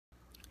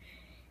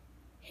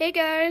Hey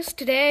guys,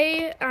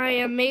 today I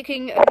am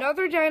making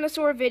another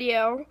dinosaur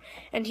video,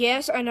 and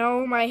yes, I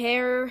know my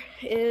hair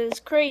is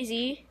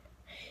crazy.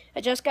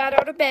 I just got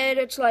out of bed.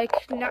 It's like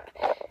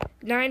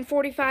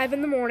 9:45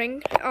 in the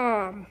morning.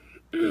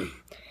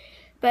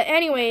 But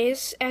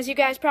anyways, as you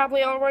guys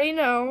probably already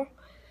know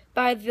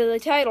by the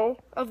title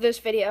of this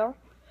video,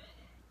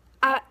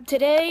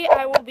 today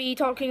I will be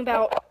talking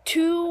about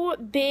two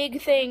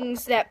big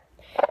things that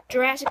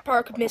Jurassic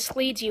Park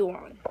misleads you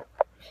on.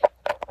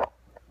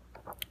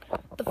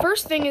 The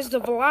first thing is the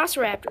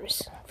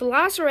velociraptors.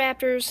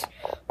 Velociraptors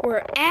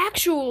were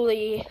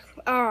actually,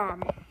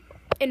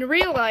 in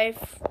real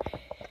life,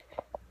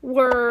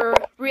 were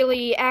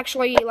really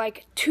actually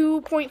like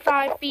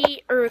 2.5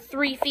 feet or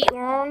 3 feet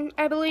long,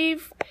 I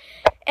believe.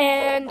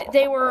 And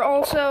they were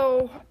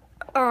also,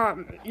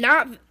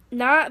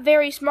 not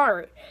very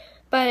smart.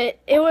 But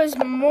it was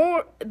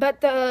more,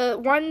 but the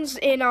ones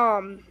in,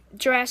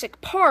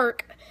 Jurassic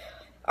Park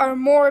are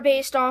more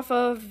based off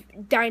of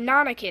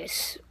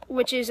Deinonychus,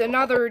 which is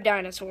another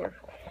dinosaur.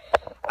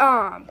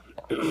 And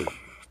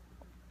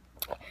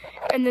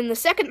then the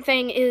second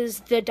thing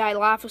is the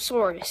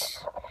Dilophosaurus.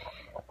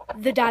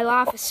 The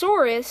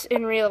Dilophosaurus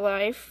in real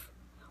life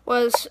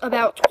was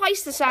about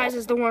twice the size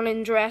as the one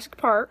in Jurassic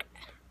Park.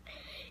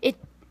 It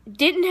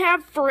didn't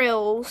have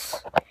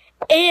frills,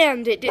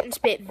 and it didn't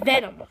spit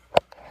venom.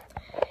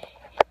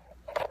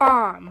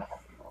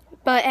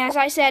 But as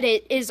I said,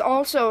 it is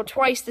also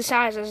twice the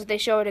size as they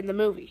showed in the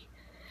movie.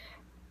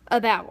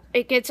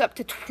 It gets up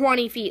to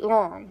 20 feet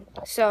long.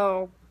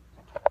 So,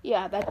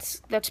 yeah,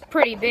 that's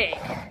pretty big.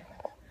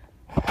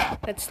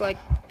 That's like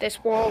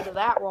this wall to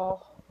that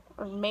wall,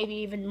 or maybe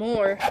even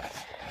more.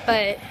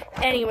 But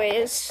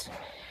anyways,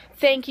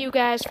 thank you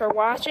guys for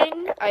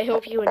watching. I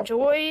hope you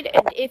enjoyed,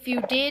 and if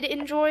you did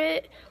enjoy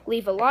it,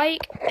 leave a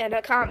like and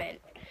a comment.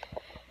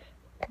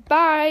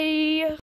 Bye!